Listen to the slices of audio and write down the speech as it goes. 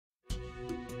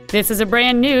This is a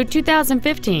brand new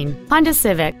 2015 Honda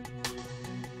Civic.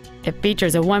 It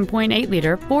features a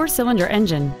 1.8-liter four-cylinder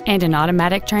engine and an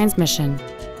automatic transmission.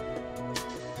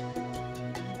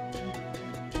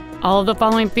 All of the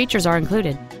following features are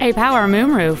included: a power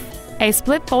moonroof, a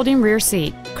split folding rear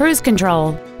seat, cruise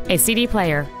control, a CD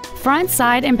player, front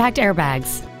side impact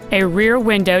airbags, a rear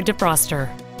window defroster,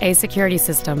 a security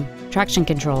system, traction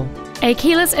control, a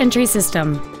keyless entry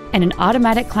system, and an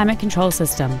automatic climate control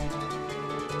system.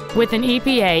 With an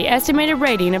EPA estimated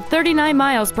rating of 39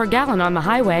 miles per gallon on the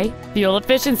highway, fuel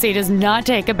efficiency does not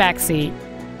take a backseat.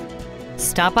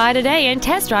 Stop by today and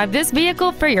test drive this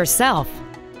vehicle for yourself.